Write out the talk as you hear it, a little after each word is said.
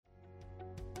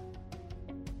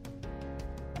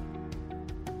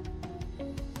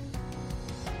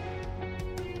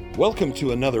Welcome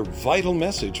to another vital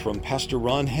message from Pastor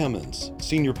Ron Hammonds,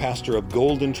 Senior Pastor of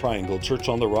Golden Triangle Church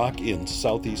on the Rock in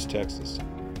Southeast Texas.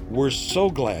 We're so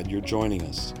glad you're joining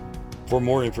us. For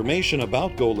more information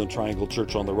about Golden Triangle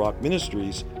Church on the Rock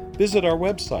Ministries, visit our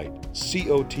website,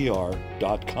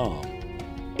 cotr.com.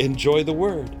 Enjoy the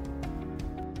Word.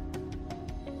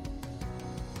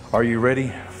 Are you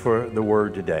ready for the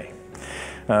Word today?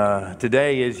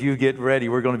 Today, as you get ready,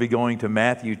 we're going to be going to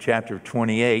Matthew chapter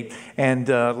 28. And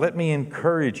let me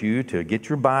encourage you to get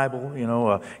your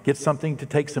Bible, get something to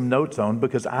take some notes on,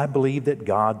 because I believe that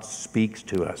God speaks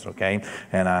to us, okay?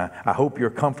 And I hope you're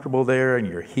comfortable there and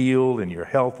you're healed and you're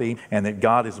healthy and that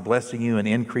God is blessing you and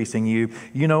increasing you.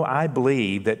 I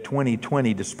believe that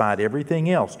 2020, despite everything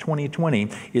else, 2020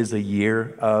 is a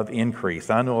year of increase.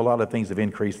 I know a lot of things have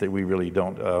increased that we really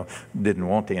didn't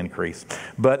want to increase.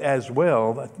 But as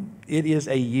well, it is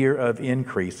a year of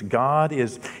increase. God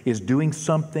is doing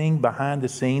something behind the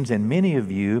scenes, and many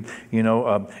of you,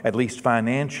 at least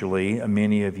financially,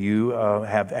 many of you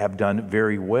have done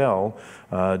very well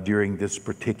during this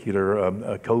particular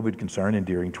COVID concern and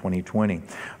during 2020.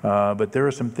 But there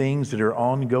are some things that are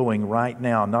ongoing right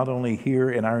now, not only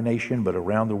here in our nation, but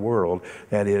around the world,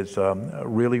 that is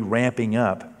really ramping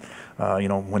up.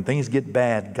 When things get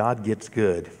bad, God gets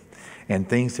good. And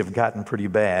things have gotten pretty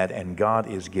bad, and God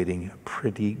is getting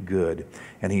pretty good.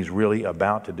 And He's really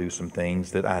about to do some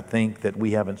things that I think that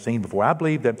we haven't seen before. I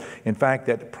believe that, in fact,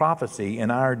 that prophecy in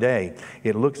our day,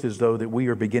 it looks as though that we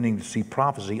are beginning to see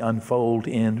prophecy unfold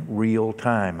in real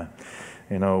time.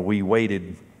 We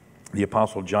waited. The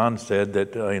Apostle John said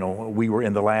that, we were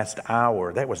in the last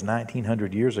hour. That was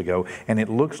 1,900 years ago. And it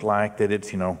looks like that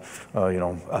it's,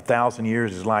 1,000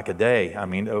 years is like a day.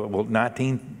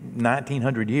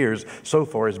 1,900 years so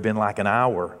far has been like an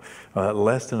hour,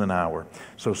 less than an hour.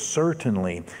 So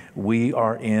certainly we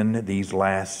are in these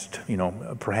last,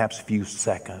 perhaps few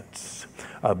seconds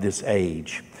of this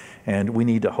age. And we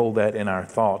need to hold that in our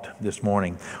thought this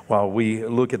morning while we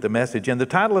look at the message. And the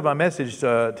title of our message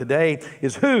today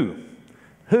is Who?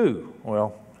 Who?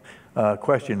 Well,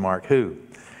 question mark, who?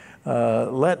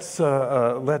 Let's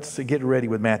get ready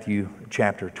with Matthew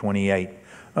chapter 28.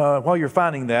 While you're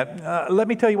finding that, let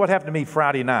me tell you what happened to me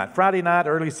Friday night. Friday night,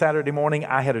 early Saturday morning,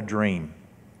 I had a dream.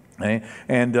 Okay?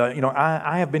 And,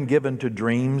 I have been given to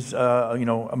dreams,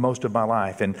 most of my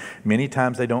life. And many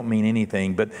times they don't mean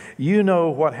anything. But you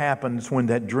know what happens when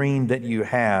that dream that you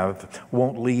have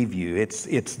won't leave you.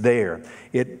 It's there.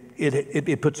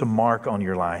 It puts a mark on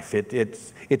your life.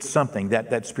 It's something,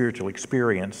 that spiritual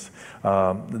experience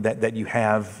that you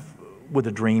have with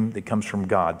a dream that comes from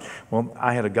God. Well,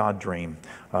 I had a God dream.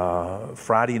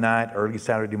 Friday night, early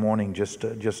Saturday morning, just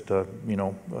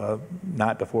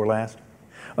night before last.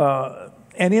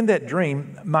 And in that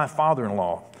dream, my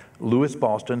father-in-law, Lewis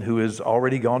Boston, who has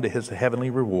already gone to his heavenly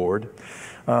reward,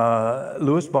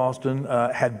 Lewis Boston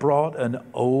had brought an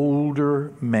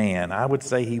older man. I would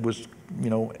say he was,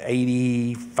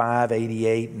 85,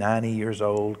 88, 90 years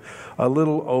old, a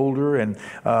little older, and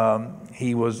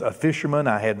he was a fisherman.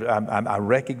 I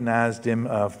recognized him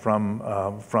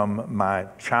from my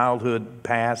childhood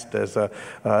past as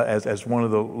one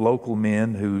of the local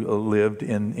men who lived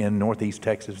in Northeast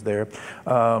Texas there,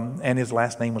 and his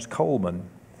last name was Coleman.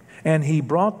 And he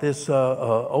brought this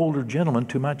older gentleman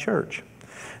to my church.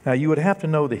 Now, you would have to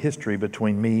know the history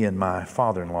between me and my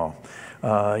father-in-law.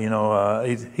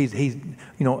 He's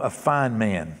a fine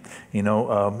man.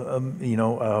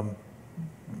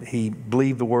 He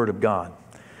believed the Word of God.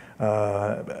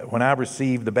 When I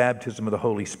received the baptism of the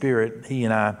Holy Spirit, he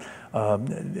and I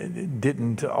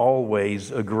didn't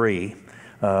always agree.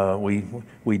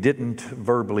 We didn't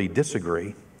verbally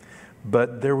disagree,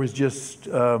 but there was just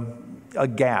a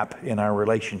gap in our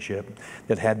relationship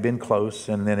that had been close,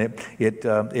 and then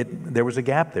there was a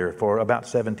gap there for about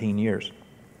 17 years.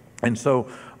 And so,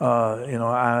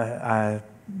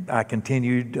 I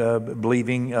continued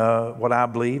believing what I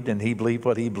believed, and he believed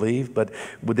what he believed. But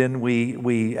then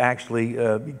we actually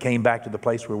came back to the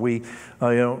place where we,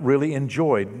 really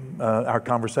enjoyed our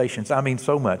conversations. I mean,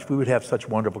 so much. We would have such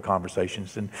wonderful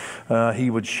conversations, and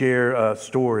he would share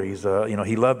stories.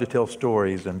 He loved to tell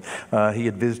stories, and he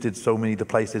had visited so many of the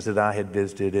places that I had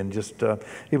visited, and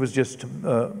it was just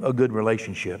a good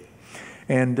relationship.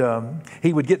 And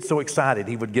he would get so excited.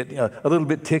 He would get a little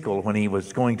bit tickled when he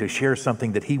was going to share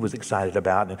something that he was excited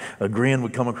about. And a grin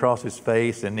would come across his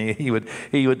face, and he would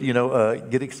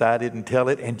get excited and tell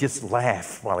it and just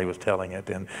laugh while he was telling it.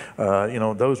 And,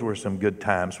 those were some good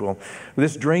times. Well,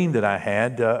 this dream that I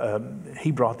had,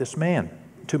 he brought this man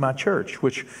to my church,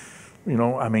 which,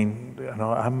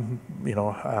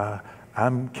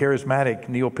 I'm charismatic,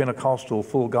 neo-Pentecostal,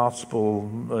 full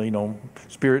gospel,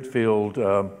 spirit-filled,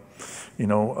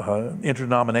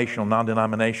 interdenominational,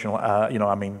 non-denominational.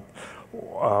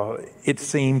 It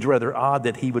seemed rather odd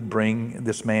that he would bring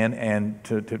this man and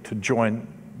to join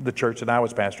the church that I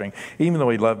was pastoring, even though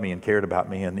he loved me and cared about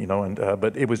me,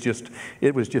 but it was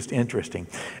just interesting.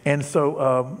 And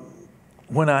so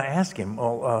when I asked him,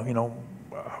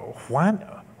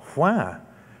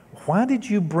 why did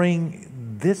you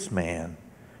bring this man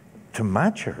to my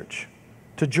church,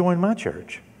 to join my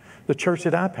church, the church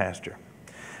that I pastor?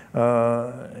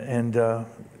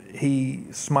 He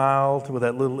smiled with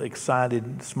that little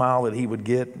excited smile that he would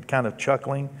get, kind of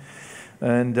chuckling.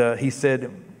 And he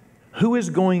said, who is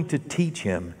going to teach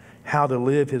him how to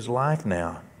live his life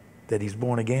now that he's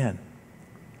born again?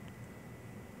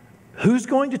 Who's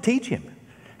going to teach him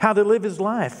how to live his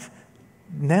life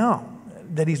now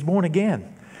that he's born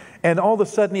again? And all of a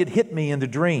sudden it hit me in the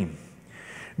dream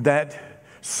that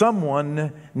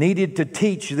someone needed to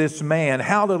teach this man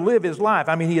how to live his life.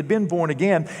 I mean, he had been born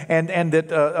again, and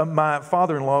that my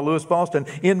father-in-law, Louis Boston,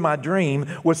 in my dream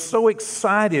was so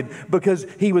excited because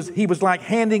he was like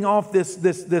handing off this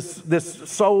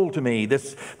soul to me,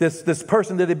 this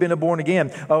person that had been born again.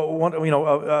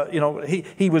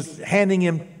 He was handing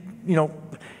him,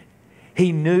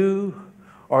 he knew,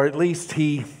 or at least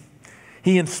he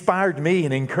inspired me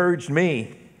and encouraged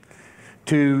me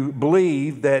to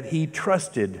believe that he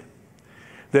trusted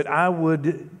that I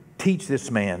would teach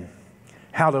this man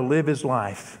how to live his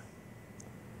life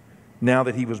now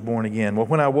that he was born again. Well,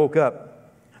 when I woke up,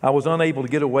 I was unable to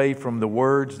get away from the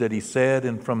words that he said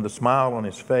and from the smile on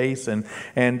his face, and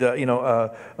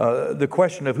the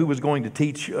question of who was going to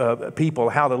teach people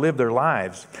how to live their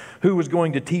lives, who was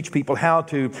going to teach people how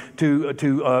to get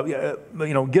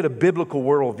a biblical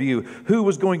worldview, who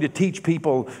was going to teach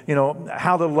people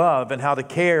how to love and how to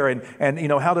care and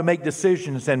how to make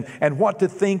decisions and what to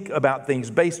think about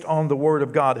things based on the Word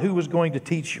of God, who was going to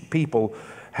teach people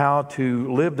how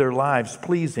to live their lives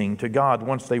pleasing to God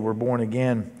once they were born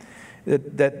again.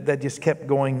 That just kept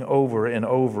going over and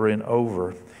over and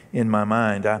over in my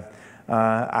mind.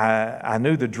 I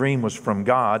knew the dream was from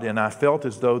God, and I felt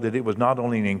as though that it was not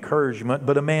only an encouragement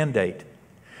but a mandate.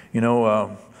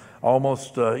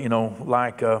 Almost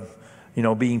like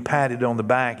being patted on the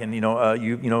back, and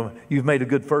you've made a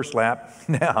good first lap.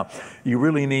 Now you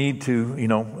really need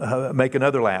to make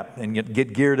another lap and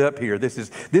get geared up here. This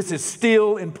is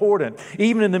still important,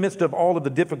 even in the midst of all of the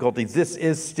difficulties. This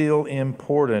is still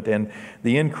important, and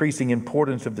the increasing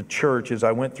importance of the church as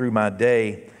I went through my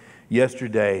day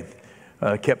yesterday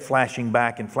kept flashing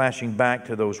back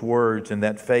to those words, and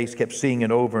that face kept seeing it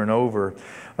over and over.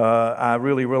 I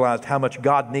really realized how much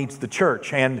God needs the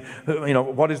church. And,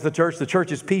 what is the church? The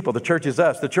church is people. The church is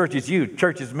us. The church is you. The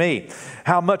church is me.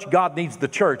 How much God needs the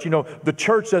church. The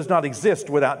church does not exist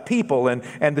without people, and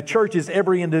the church is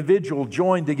every individual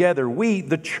joined together. We,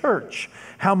 the church,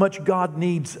 how much God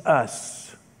needs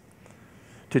us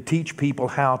to teach people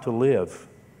how to live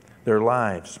their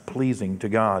lives pleasing to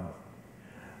God.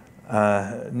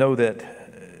 Know that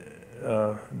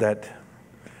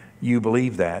you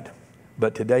believe that,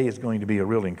 but today is going to be a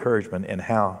real encouragement in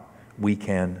how we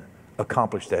can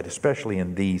accomplish that, especially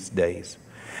in these days.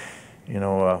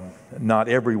 Not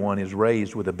everyone is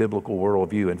raised with a biblical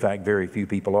worldview. In fact, very few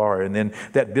people are. And then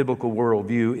that biblical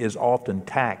worldview is often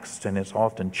taxed and it's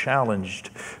often challenged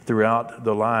throughout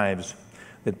the lives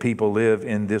that people live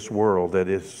in this world that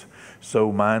is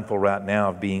so mindful right now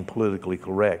of being politically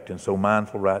correct, and so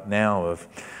mindful right now of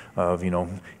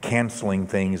canceling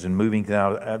things and moving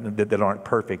out that aren't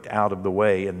perfect out of the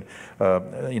way, and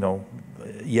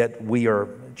yet we are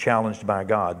challenged by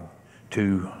God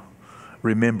to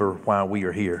remember why we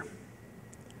are here.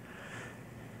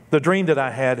 The dream that I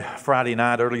had Friday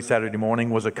night, early Saturday morning,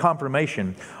 was a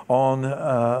confirmation on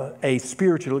a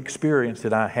spiritual experience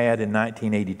that I had in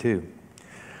 1982.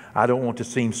 I don't want to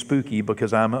seem spooky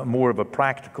because I'm more of a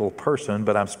practical person,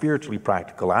 but I'm spiritually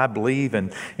practical. I believe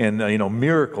in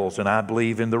miracles, and I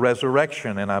believe in the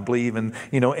resurrection, and I believe in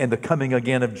in the coming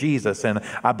again of Jesus, and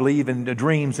I believe in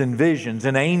dreams and visions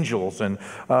and angels, and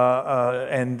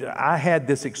I had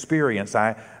this experience.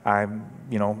 I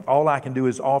all I can do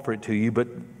is offer it to you, but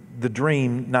the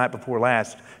dream night before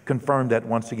last confirmed that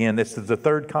once again. This is the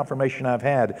third confirmation I've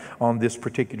had on this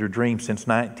particular dream since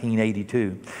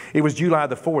 1982. It was July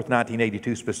the 4th,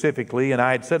 1982 specifically, and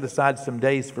I had set aside some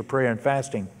days for prayer and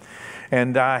fasting.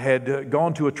 And I had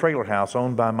gone to a trailer house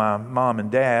owned by my mom and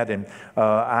dad, and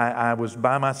I was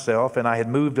by myself, and I had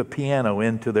moved a piano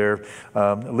into their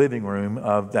living room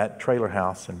of that trailer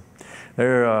house. And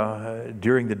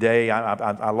During the day,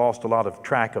 I lost a lot of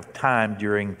track of time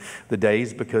during the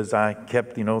days because I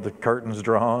kept, the curtains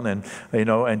drawn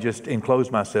and just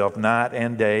enclosed myself night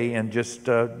and day and just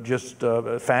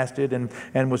fasted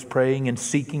and was praying and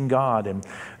seeking God.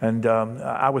 And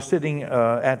I was sitting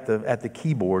at the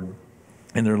keyboard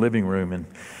in their living room, and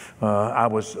I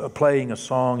was playing a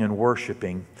song and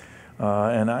worshiping.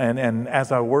 And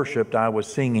as I worshiped, I was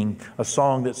singing a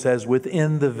song that says,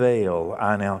 "Within the veil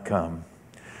I now come,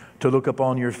 to look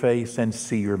upon your face and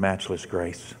see your matchless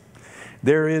grace.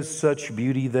 There is such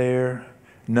beauty there,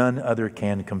 none other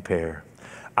can compare.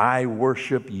 I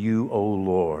worship you, O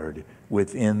Lord,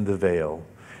 within the veil."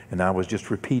 And I was just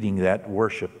repeating that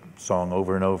worship song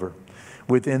over and over.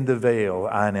 "Within the veil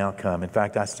I now come." In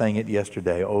fact, I sang it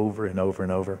yesterday over and over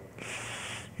and over.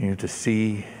 To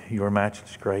see your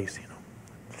matchless grace,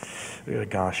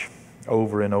 gosh,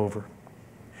 over and over.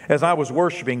 As I was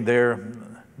worshiping there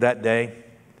that day,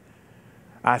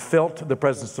 I felt the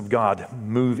presence of God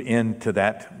move into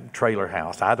that trailer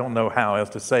house. I don't know how else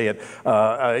to say it.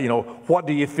 What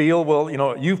do you feel? Well,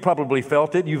 you've probably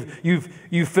felt it.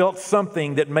 You've felt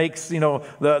something that makes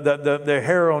the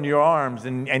hair on your arms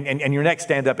and your neck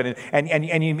stand up,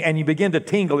 and you begin to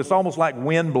tingle. It's almost like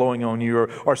wind blowing on you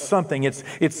or something.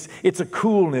 It's a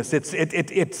coolness.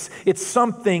 It's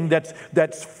something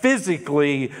that's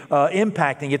physically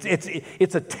impacting.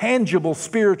 It's a tangible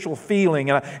spiritual feeling,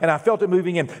 and I felt it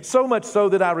moving in. So much so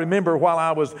that I remember while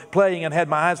I was playing and had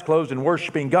my eyes closed and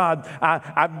worshiping God,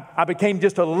 I became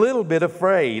just a little bit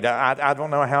afraid. I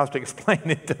don't know how else to explain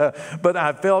it, but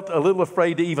I felt a little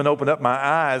afraid to even open up my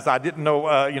eyes. I didn't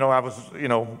know,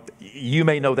 you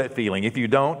may know that feeling. If you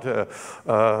don't,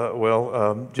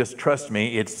 just trust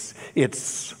me. It's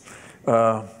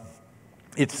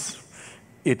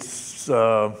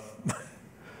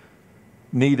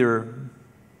neither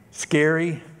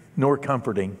scary nor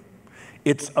comforting.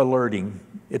 It's alerting.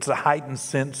 It's a heightened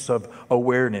sense of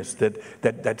awareness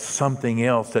that something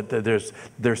else, that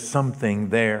there's something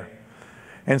there.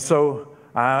 And so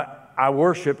I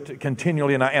worshiped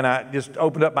continually, and I just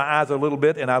opened up my eyes a little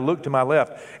bit, and I looked to my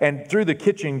left. And through the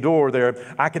kitchen door there,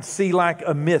 I could see like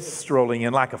a mist rolling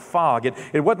in, like a fog.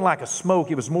 It wasn't like a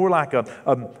smoke. It was more like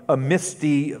a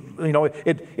misty,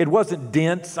 it wasn't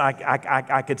dense.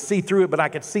 I could see through it, but I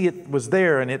could see it was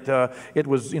there, and it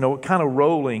was, kind of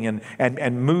rolling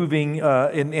and moving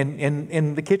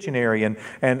in the kitchen area.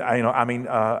 And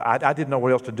I didn't know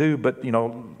what else to do, but,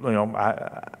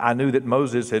 I knew that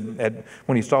Moses had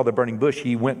when he saw the burning bush,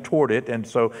 he went toward it, and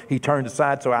so he turned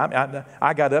aside. So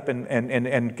I got up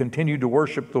and continued to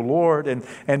worship the Lord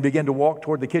and began to walk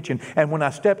toward the kitchen. And when I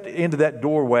stepped into that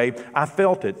doorway, I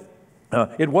felt it.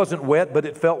 It wasn't wet, but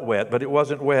it felt wet. But it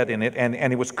wasn't wet in it, and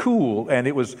it was cool, and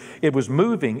it was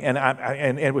moving, and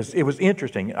it was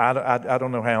interesting. I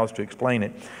don't know how else to explain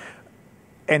it.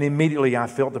 And immediately I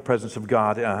felt the presence of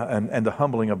God and the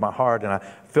humbling of my heart, and I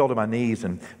fell to my knees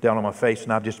and down on my face,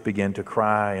 and I just began to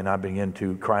cry, and I began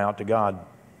to cry out to God.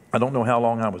 I don't know how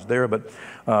long I was there, but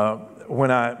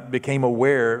when I became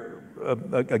aware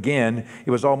again,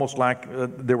 it was almost like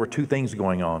there were two things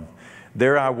going on.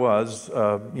 There I was,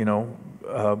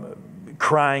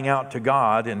 crying out to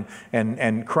God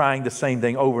and crying the same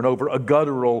thing over and over, a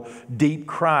guttural, deep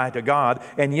cry to God,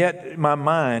 and yet my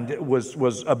mind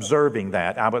was observing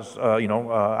that. It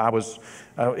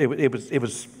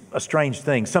was a strange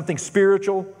thing, something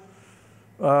spiritual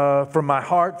from my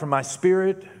heart, from my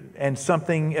spirit, and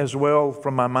something as well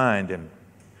from my mind. And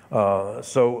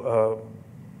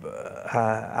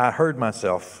I heard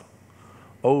myself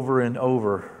over and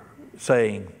over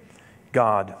saying,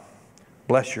 "God,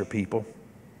 bless your people.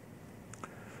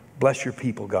 Bless your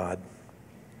people, God.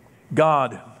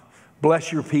 God,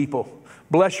 bless your people.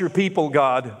 Bless your people,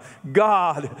 God.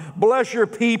 God, bless your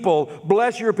people.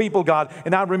 Bless your people, God."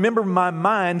 And I remember my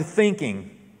mind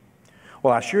thinking,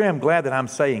 well, I sure am glad that I'm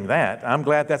saying that. I'm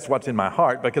glad that's what's in my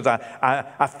heart, because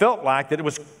I felt like that it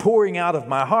was pouring out of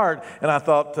my heart. And I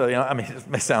thought, it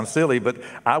may sound silly, but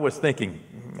I was thinking,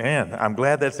 man, I'm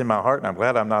glad that's in my heart, and I'm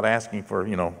glad I'm not asking for,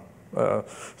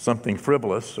 something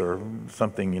frivolous or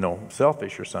something,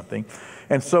 selfish or something.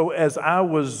 And so as I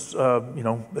was,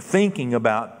 thinking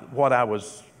about what I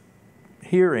was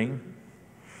hearing,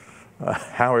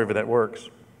 however that works,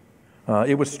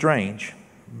 it was strange,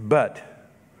 but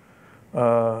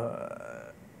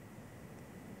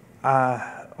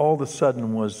I all of a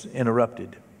sudden was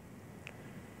interrupted.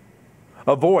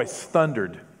 A voice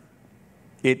thundered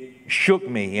it shook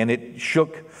me, and it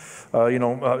shook,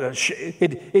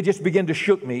 it just began to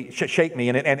shake me,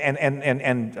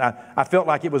 and I felt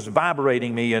like it was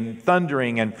vibrating me and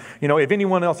thundering. And if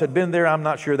anyone else had been there, I'm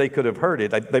not sure they could have heard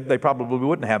it. They probably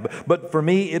wouldn't have. But for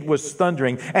me, it was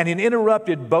thundering, and it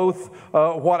interrupted both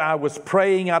what I was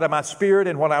praying out of my spirit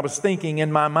and what I was thinking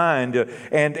in my mind.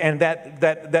 And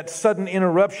that sudden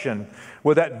interruption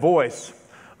with that voice,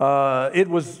 it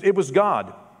was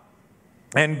God.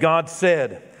 And God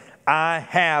said, I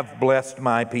have blessed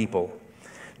my people.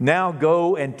 Now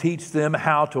go and teach them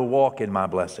how to walk in my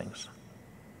blessings.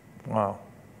 Wow.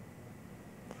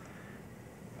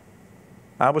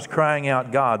 I was crying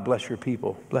out, God, bless your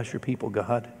people. Bless your people,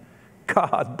 God.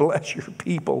 God, bless your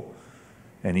people.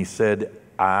 And He said,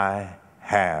 I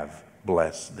have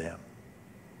blessed them.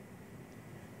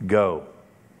 Go.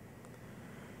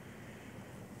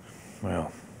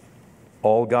 Well,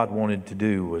 all God wanted to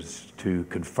do was to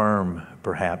confirm,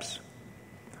 perhaps,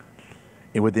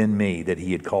 within me that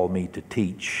He had called me to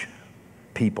teach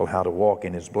people how to walk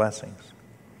in His blessings.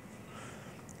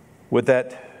 With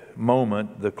that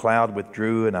moment, the cloud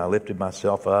withdrew, and I lifted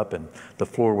myself up, and the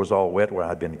floor was all wet where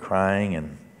I'd been crying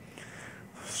and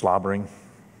slobbering.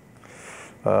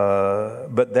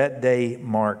 But that day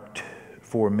marked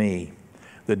for me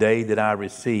the day that I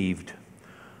received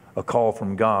a call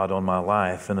from God on my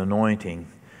life, an anointing,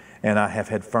 and I have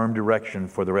had firm direction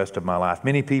for the rest of my life.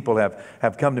 Many people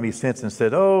have come to me since and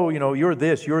said, oh, you're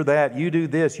this, you're that, you do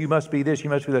this, you must be this, you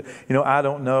must be that. I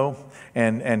don't know,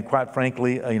 and quite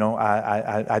frankly,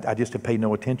 I just have paid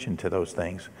no attention to those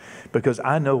things, because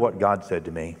I know what God said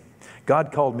to me.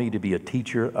 God called me to be a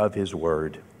teacher of His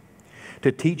Word,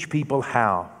 to teach people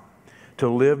how to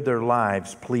live their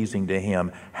lives pleasing to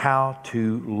Him, how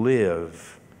to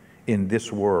live in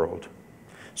this world.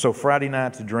 So Friday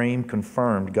night's dream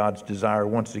confirmed God's desire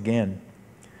once again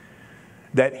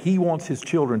that He wants His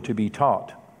children to be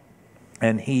taught,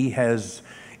 and He has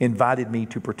invited me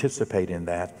to participate in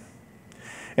that.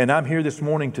 And I'm here this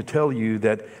morning to tell you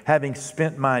that, having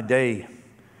spent my day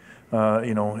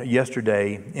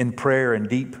yesterday in prayer and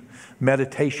deep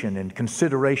meditation and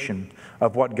consideration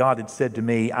of what God had said to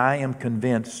me, I am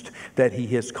convinced that He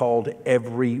has called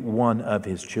every one of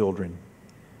His children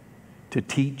to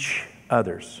teach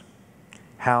others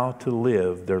how to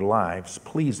live their lives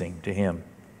pleasing to Him.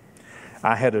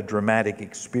 I had a dramatic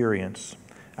experience.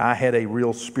 I had a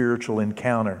real spiritual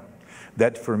encounter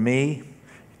that for me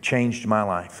changed my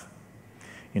life.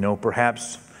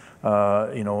 Perhaps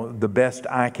the best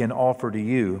I can offer to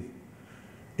you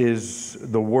is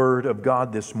the Word of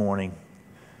God this morning,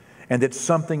 and that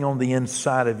something on the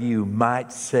inside of you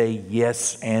might say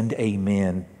yes and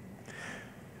amen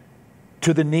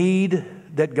to the need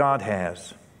that God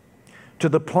has, to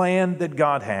the plan that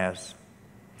God has,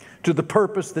 to the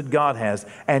purpose that God has,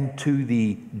 and to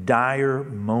the dire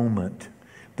moment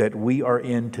that we are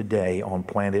in today on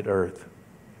planet Earth.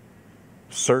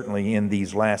 Certainly in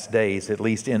these last days, at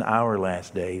least in our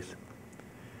last days.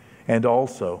 And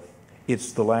also,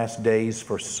 it's the last days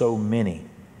for so many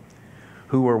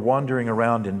who are wandering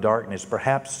around in darkness,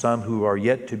 perhaps some who are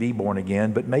yet to be born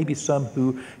again, but maybe some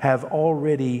who have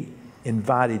already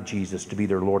invited Jesus to be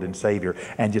their Lord and Savior,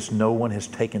 and just no one has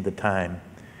taken the time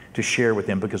to share with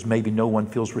them, because maybe no one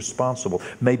feels responsible,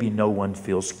 maybe no one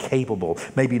feels capable,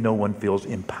 maybe no one feels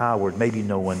empowered, maybe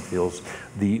no one feels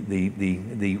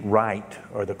the right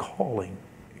or the calling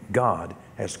God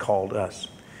has called us.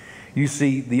 You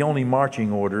see, the only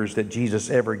marching orders that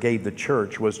Jesus ever gave the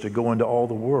church was to go into all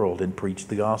the world and preach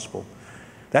the gospel.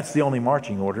 That's the only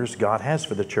marching orders God has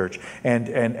for the church. And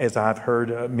as I've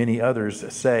heard many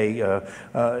others say,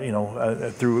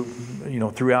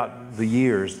 throughout the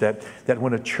years, that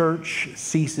when a church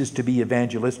ceases to be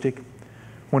evangelistic,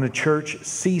 when a church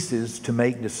ceases to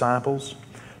make disciples,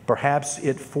 perhaps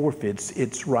it forfeits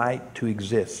its right to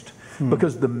exist.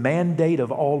 Because the mandate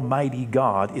of Almighty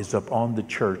God is upon the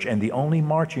church, and the only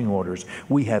marching orders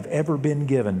we have ever been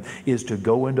given is to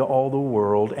go into all the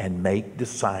world and make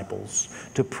disciples,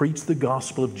 to preach the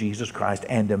gospel of Jesus Christ,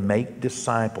 and to make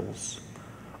disciples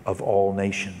of all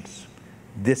nations.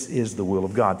 This is the will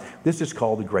of God. This is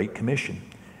called the Great Commission,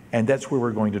 and that's where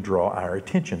we're going to draw our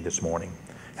attention this morning.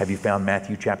 Have you found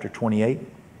Matthew chapter 28?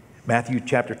 Matthew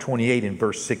chapter 28 in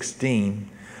verse 16.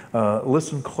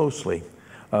 Listen closely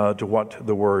to what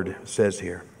the Word says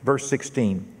here. Verse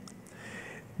 16.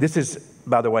 This is,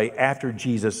 by the way, after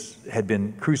Jesus had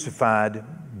been crucified,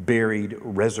 buried,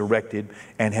 resurrected,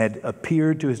 and had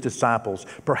appeared to His disciples,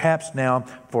 perhaps now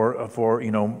for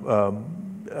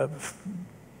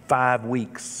 5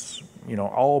 weeks,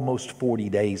 almost 40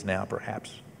 days now,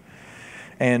 perhaps.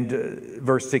 And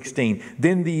verse 16,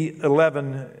 then the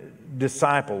 11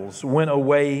 disciples went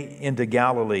away into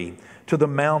Galilee to the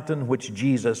mountain which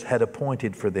Jesus had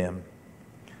appointed for them.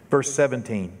 Verse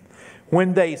 17,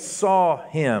 when they saw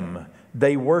him,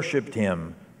 they worshiped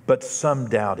him, but some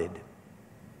doubted.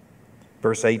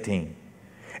 Verse 18,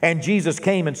 and Jesus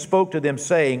came and spoke to them,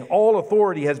 saying, all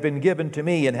authority has been given to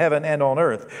me in heaven and on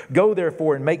earth. Go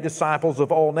therefore and make disciples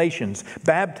of all nations,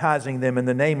 baptizing them in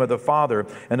the name of the Father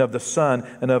and of the Son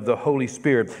and of the Holy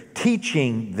Spirit,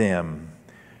 teaching them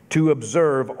to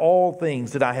observe all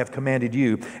things that I have commanded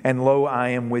you. And lo, I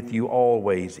am with you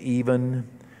always, even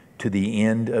to the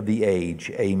end of the age.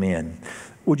 Amen.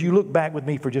 Would you look back with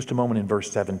me for just a moment in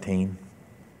verse 17?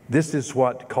 This is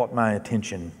what caught my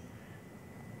attention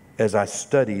as I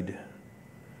studied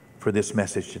for this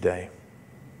message today.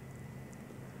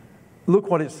 Look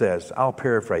what it says. I'll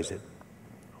paraphrase it.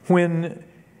 When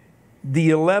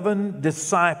the 11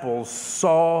 disciples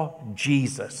saw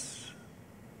Jesus,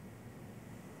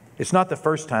 it's not the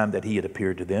first time that he had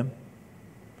appeared to them,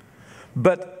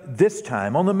 but this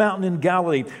time on the mountain in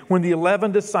Galilee, when the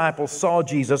 11 disciples saw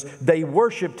Jesus, they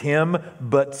worshiped him,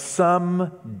 but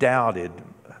some doubted.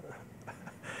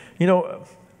 You know,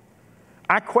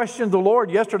 I questioned the Lord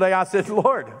yesterday. I said,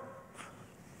 Lord,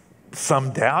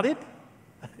 some doubted?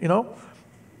 You know,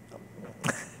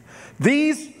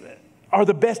 these are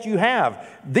the best you have.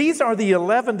 These are the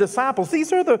 11 disciples.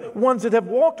 These are the ones that have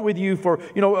walked with you for,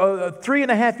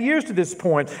 3.5 years to this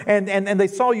point. And they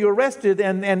saw you arrested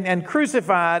and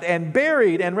crucified and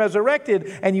buried and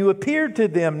resurrected, and you appeared to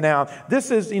them now.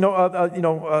 This is,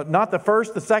 not the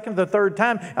first, the second, the third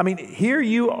time. I mean, here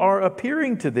you are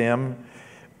appearing to them.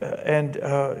 And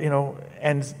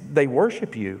they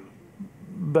worship you.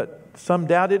 But some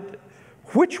doubted.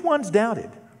 Which ones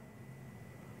doubted?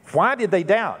 Why did they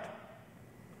doubt?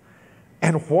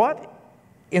 And what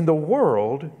in the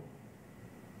world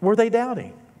were they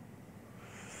doubting?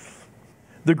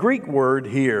 The Greek word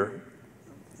here,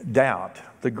 doubt,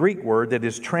 the Greek word that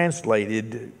is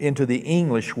translated into the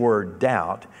English word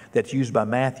doubt that's used by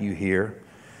Matthew here,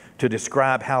 to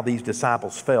describe how these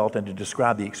disciples felt and to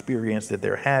describe the experience that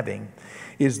they're having,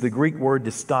 is the Greek word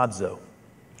distadzo.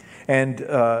 And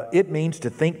it means to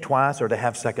think twice or to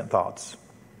have second thoughts.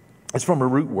 It's from a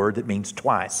root word that means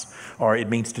twice, or it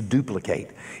means to duplicate.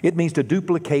 It means to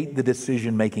duplicate the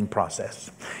decision-making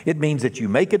process. It means that you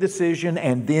make a decision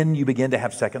and then you begin to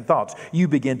have second thoughts. You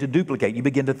begin to duplicate. You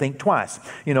begin to think twice.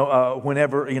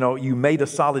 Whenever, you made a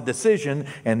solid decision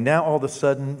and now all of a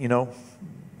sudden,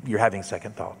 you're having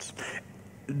second thoughts.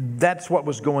 That's what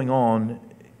was going on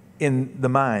in the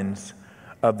minds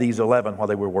of these 11 while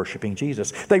they were worshiping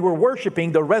Jesus. They were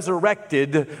worshiping the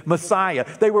resurrected Messiah.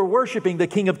 They were worshiping the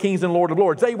King of Kings and Lord of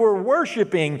Lords. They were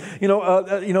worshiping,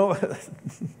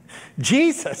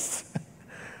 Jesus.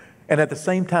 And at the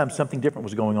same time, something different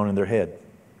was going on in their head.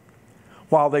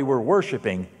 While they were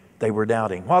worshiping, they were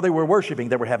doubting. While they were worshiping,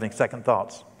 they were having second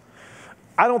thoughts.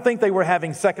 I don't think they were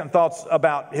having second thoughts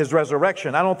about his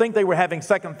resurrection. I don't think they were having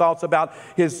second thoughts about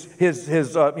his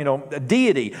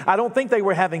deity. I don't think they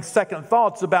were having second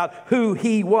thoughts about who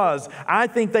he was. I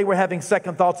think they were having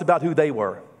second thoughts about who they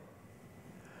were.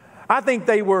 I think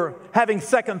they were having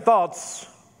second thoughts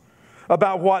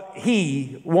about what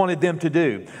he wanted them to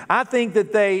do. I think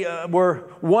that they were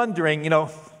wondering,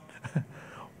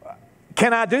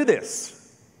 can I do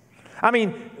this? I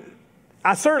mean,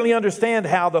 I certainly understand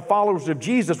how the followers of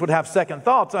Jesus would have second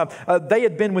thoughts. They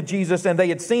had been with Jesus and they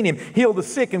had seen him heal the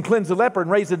sick and cleanse the leper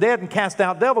and raise the dead and cast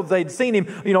out devils. They'd seen him,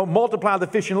 multiply the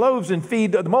fish and loaves and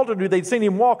feed the multitude. They'd seen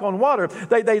him walk on water.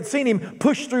 They'd seen him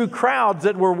push through crowds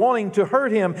that were wanting to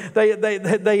hurt him.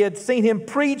 They had seen him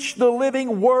preach the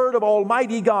living word of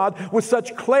Almighty God with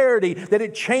such clarity that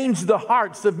it changed the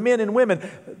hearts of men and women.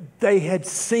 They had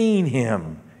seen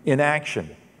him in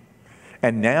action.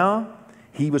 And now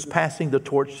he was passing the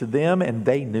torch to them, and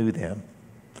they knew them.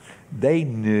 They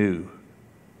knew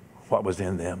what was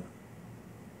in them.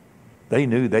 They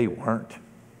knew they weren't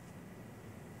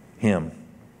him.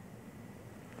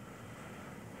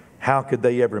 How could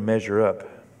they ever measure up?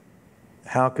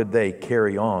 How could they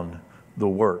carry on the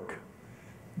work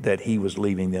that he was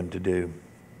leaving them to do?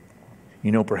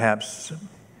 Perhaps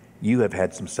you have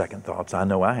had some second thoughts. I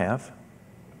know I have.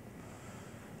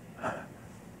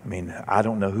 I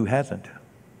don't know who hasn't.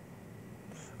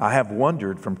 I have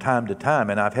wondered from time to time,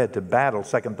 and I've had to battle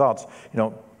second thoughts.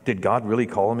 Did God really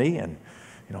call me? And,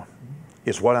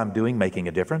 is what I'm doing making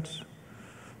a difference?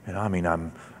 I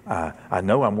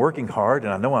know I'm working hard,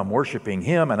 and I know I'm worshiping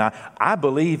him, and I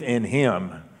believe in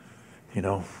him.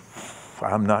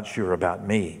 I'm not sure about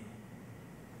me.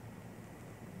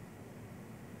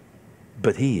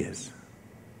 But he is.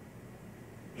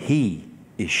 He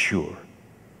is sure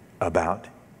about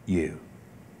you.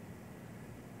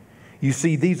 You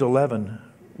see, these 11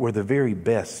 were the very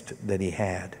best that He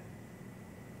had.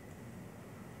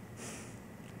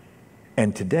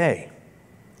 And today,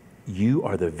 you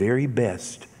are the very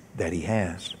best that He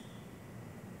has.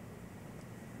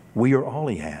 We are all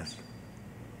He has.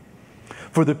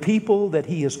 For the people that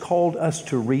He has called us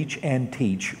to reach and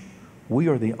teach, we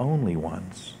are the only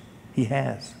ones He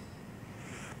has.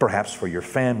 Perhaps for your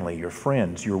family, your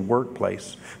friends, your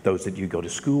workplace, those that you go to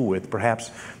school with,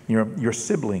 perhaps your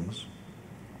siblings.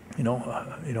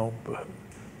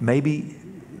 Maybe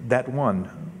that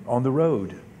one on the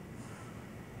road.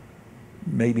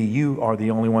 Maybe you are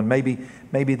the only one. Maybe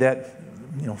that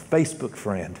Facebook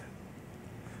friend.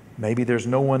 Maybe there's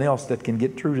no one else that can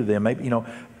get through to them.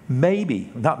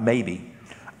 Not maybe.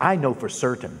 I know for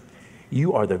certain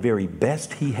you are the very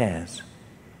best He has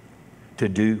to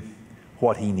do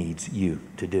what He needs you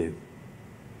to do.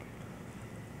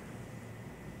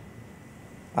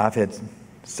 I've had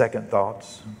second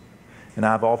thoughts, and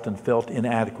I've often felt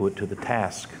inadequate to the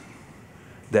task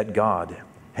that God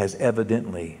has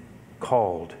evidently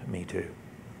called me to.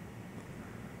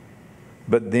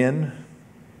 But then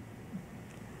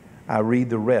I read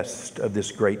the rest of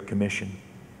this Great Commission.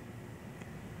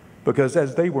 Because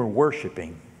as they were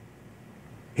worshiping,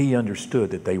 He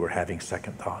understood that they were having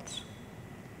second thoughts.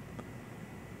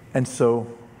 And so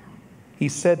He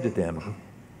said to them,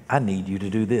 I need you to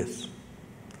do this.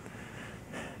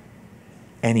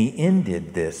 And He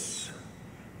ended this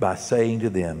by saying to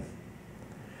them,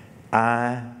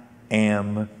 I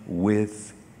am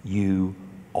with you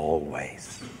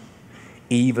always,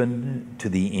 even to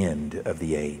the end of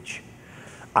the age.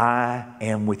 I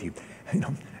am with you.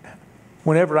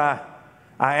 Whenever I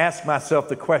ask myself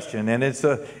the question, and it's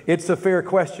a fair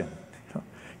question,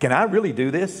 can I really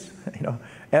do this? Can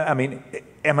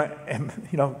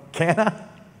I?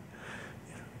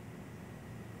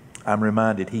 I'm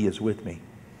reminded He is with me.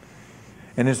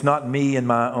 And it's not me in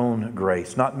my own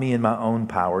grace, not me in my own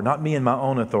power, not me in my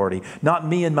own authority, not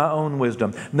me in my own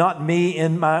wisdom, not me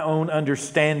in my own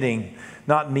understanding,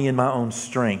 not me in my own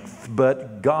strength,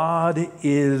 but God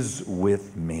is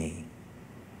with me.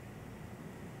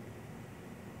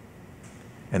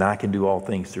 And I can do all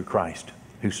things through Christ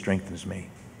who strengthens me.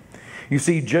 You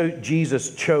see,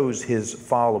 Jesus chose His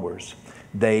followers.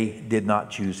 They did not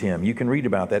choose Him. You can read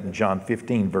about that in John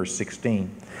 15, verse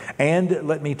 16. And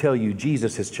let me tell you,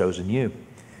 Jesus has chosen you.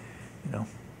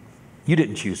 You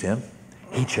didn't choose Him.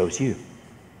 He chose you.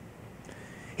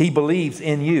 He believes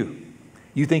in you.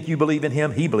 You think you believe in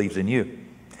Him? He believes in you.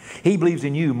 He believes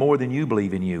in you more than you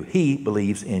believe in you. He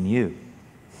believes in you.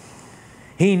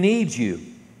 He needs you.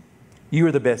 You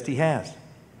are the best He has.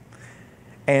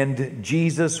 And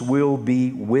Jesus will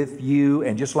be with you.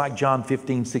 And just like John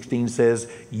 15, 16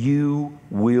 says, you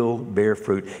will bear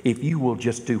fruit. If you will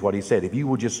just do what He said, if you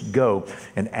will just go,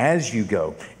 and as you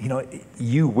go,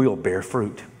 you will bear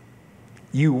fruit.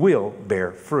 You will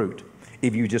bear fruit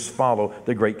if you just follow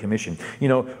the Great Commission.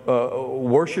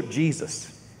 Worship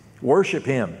Jesus. Worship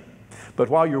Him. But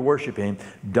while you're worshiping Him,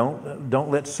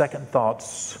 don't let second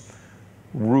thoughts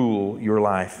rule your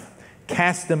life.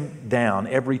 Cast them down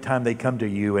every time they come to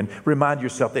you and remind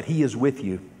yourself that He is with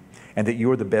you and that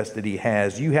you're the best that He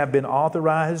has. You have been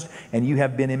authorized and you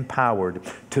have been empowered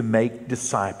to make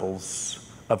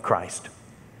disciples of Christ,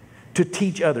 to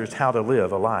teach others how to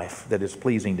live a life that is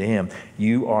pleasing to Him.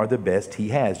 You are the best He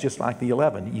has. Just like the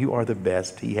 11, you are the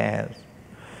best He has.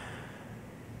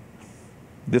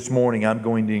 This morning, I'm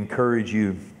going to encourage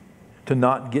you to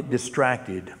not get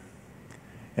distracted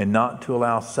and not to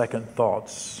allow second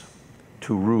thoughts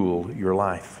to rule your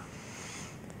life.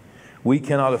 We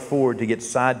cannot afford to get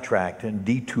sidetracked and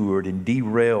detoured and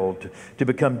derailed, to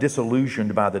become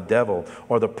disillusioned by the devil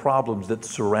or the problems that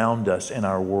surround us in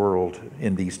our world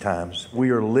in these times.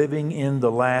 We are living in the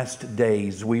last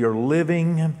days. We are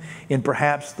living in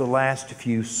perhaps the last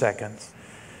few seconds.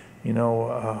 I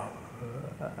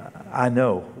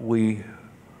know we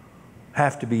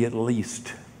have to be at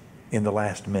least in the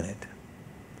last minute.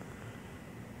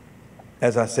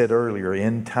 As I said earlier,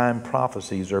 end-time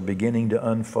prophecies are beginning to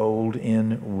unfold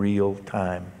in real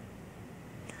time.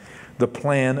 The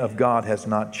plan of God has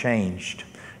not changed,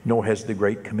 nor has the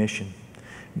Great Commission.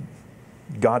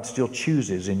 God still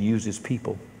chooses and uses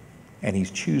people, and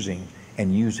He's choosing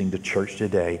and using the church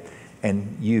today,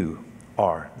 and you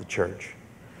are the church.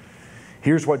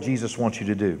 Here's what Jesus wants you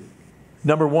to do.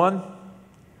 Number one,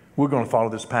 we're going to follow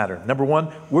this pattern. Number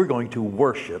one, we're going to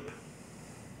worship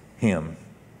Him.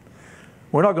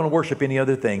 We're not going to worship any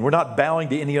other thing. We're not bowing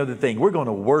to any other thing. We're going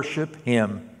to worship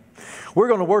Him. We're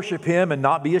going to worship Him and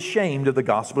not be ashamed of the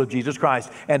gospel of Jesus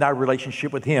Christ and our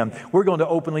relationship with Him. We're going to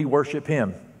openly worship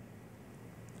Him.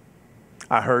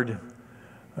 I heard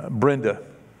Brenda,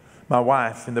 my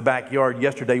wife, in the backyard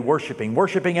yesterday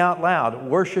worshiping out loud,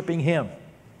 worshiping Him.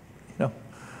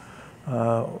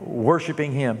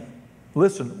 Worshiping Him.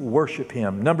 Listen, worship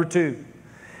Him. Number 2,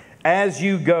 as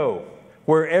you go,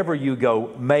 wherever you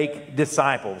go, make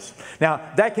disciples. Now,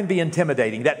 that can be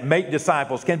intimidating. That make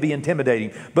disciples can be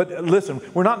intimidating. But listen,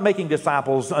 we're not making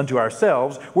disciples unto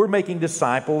ourselves. We're making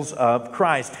disciples of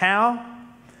Christ. How?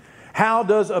 How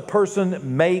does a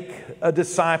person make a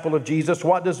disciple of Jesus?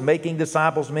 What does making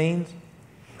disciples mean?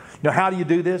 Now, how do you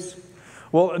do this?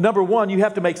 Well, number 1, you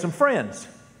have to make some friends.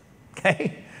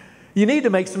 Okay? You need to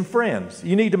make some friends.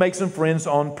 You need to make some friends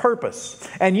on purpose.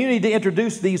 And you need to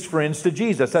introduce these friends to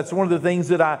Jesus. That's one of the things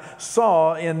that I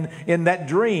saw in that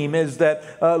dream is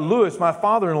that Lewis, my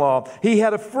father-in-law, he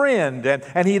had a friend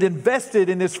and he had invested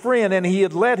in this friend and he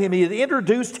had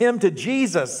introduced him to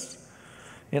Jesus.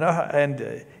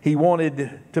 And he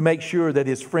wanted to make sure that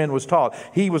his friend was taught.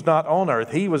 He was not on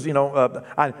earth. He was,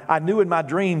 I knew in my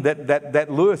dream that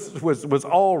Lewis was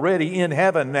already in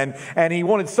heaven. And he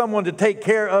wanted someone to take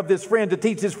care of this friend, to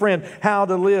teach his friend how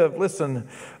to live. Listen,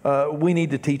 we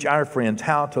need to teach our friends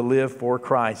how to live for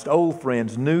Christ. Old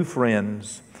friends, new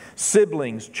friends,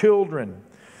 siblings, children.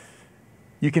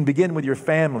 You can begin with your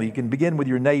family. You can begin with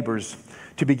your neighbors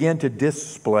to begin to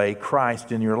display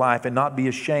Christ in your life and not be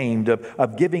ashamed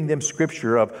of giving them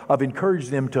Scripture, of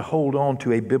encouraging them to hold on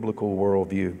to a biblical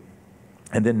worldview.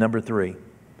 And then number 3,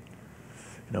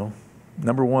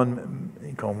 number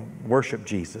 1, worship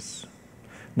Jesus.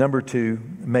 Number 2,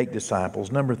 make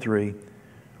disciples. Number 3,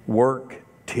 work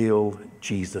till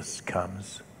Jesus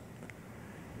comes.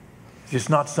 It's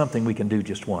not something we can do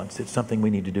just once. It's something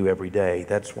we need to do every day.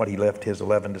 That's what He left His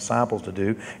 11 disciples to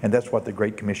do, and that's what the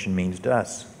Great Commission means to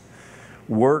us.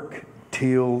 Work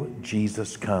till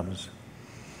Jesus comes.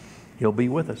 He'll be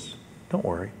with us. Don't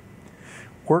worry.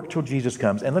 Work till Jesus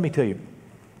comes. And let me tell you,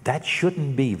 that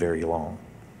shouldn't be very long.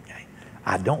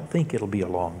 I don't think it'll be a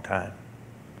long time.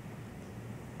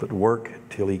 But work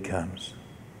till He comes.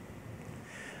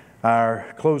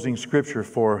 Our closing scripture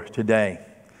for today,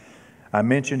 I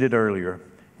mentioned it earlier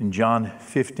in John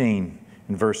 15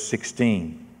 and verse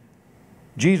 16.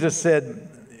 Jesus said,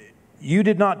 "You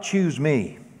did not choose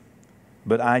me,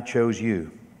 but I chose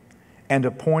you and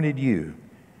appointed you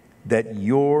that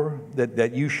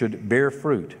you should bear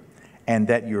fruit and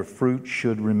that your fruit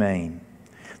should remain,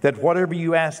 that whatever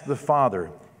you ask the Father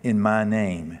in my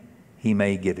name, He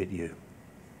may give it you."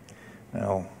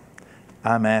 Well,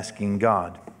 I'm asking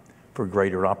God for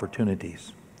greater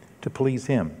opportunities to please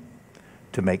Him,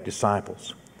 to make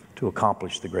disciples, to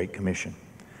accomplish the Great Commission.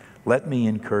 Let me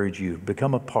encourage you,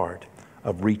 become a part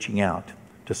of reaching out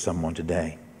to someone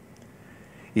today.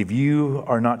 If you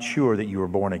are not sure that you were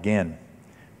born again,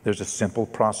 there's a simple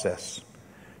process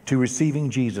to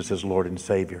receiving Jesus as Lord and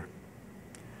Savior.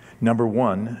 Number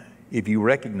 1, if you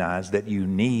recognize that you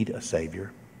need a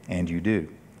Savior, and you do,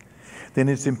 then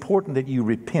it's important that you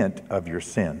repent of your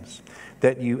sins,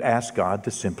 that you ask God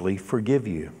to simply forgive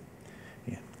you.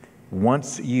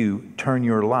 Once you turn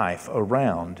your life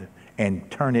around and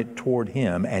turn it toward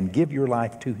Him and give your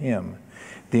life to Him,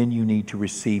 then you need to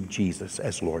receive Jesus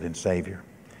as Lord and Savior.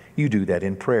 You do that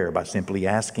in prayer by simply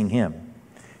asking Him,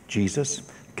 "Jesus,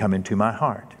 come into my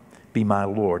heart, be my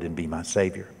Lord and be my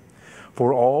Savior.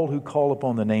 For all who call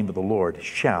upon the name of the Lord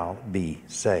shall be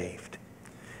saved."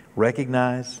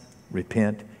 Recognize,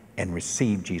 repent, and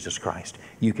receive Jesus Christ.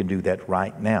 You can do that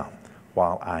right now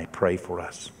while I pray for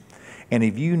us. And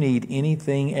if you need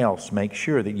anything else, make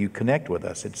sure that you connect with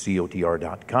us at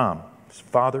cotr.com.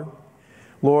 Father,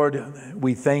 Lord,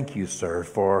 we thank you, sir,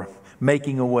 for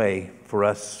making a way for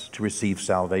us to receive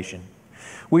salvation.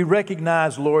 We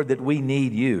recognize, Lord, that we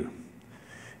need you.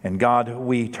 And God,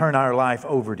 we turn our life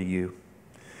over to you.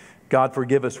 God,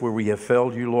 forgive us where we have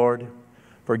failed you, Lord.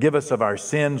 Forgive us of our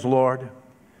sins, Lord.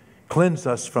 Cleanse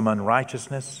us from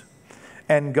unrighteousness.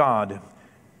 And God,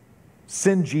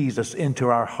 send Jesus into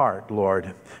our heart,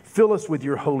 Lord. Fill us with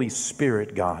your Holy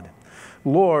Spirit, God.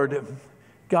 Lord,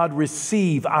 God,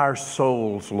 receive our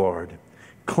souls, Lord,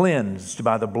 cleansed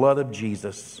by the blood of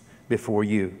Jesus before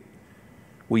you.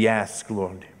 We ask,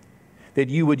 Lord, that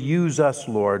you would use us,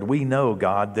 Lord. We know,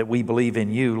 God, that we believe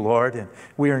in you, Lord, and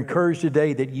we are encouraged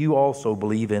today that you also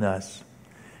believe in us.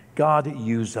 God,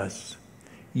 use us.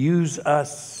 Use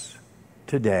us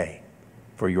today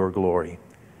for your glory.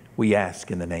 We ask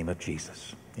in the name of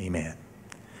Jesus. Amen.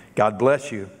 God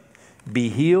bless you. Be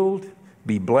healed,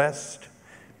 be blessed,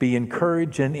 be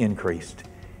encouraged and increased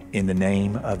in the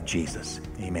name of Jesus.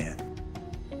 Amen.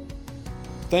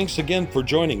 Thanks again for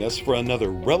joining us for another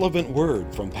relevant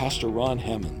word from Pastor Ron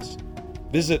Hemmons.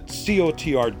 Visit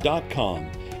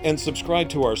cotr.com and subscribe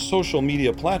to our social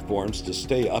media platforms to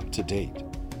stay up to date.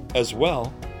 As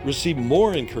well, receive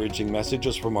more encouraging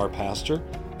messages from our pastor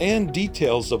and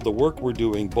details of the work we're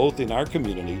doing both in our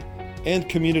community and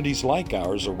communities like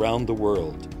ours around the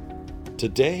world.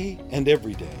 Today and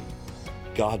every day,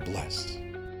 God bless.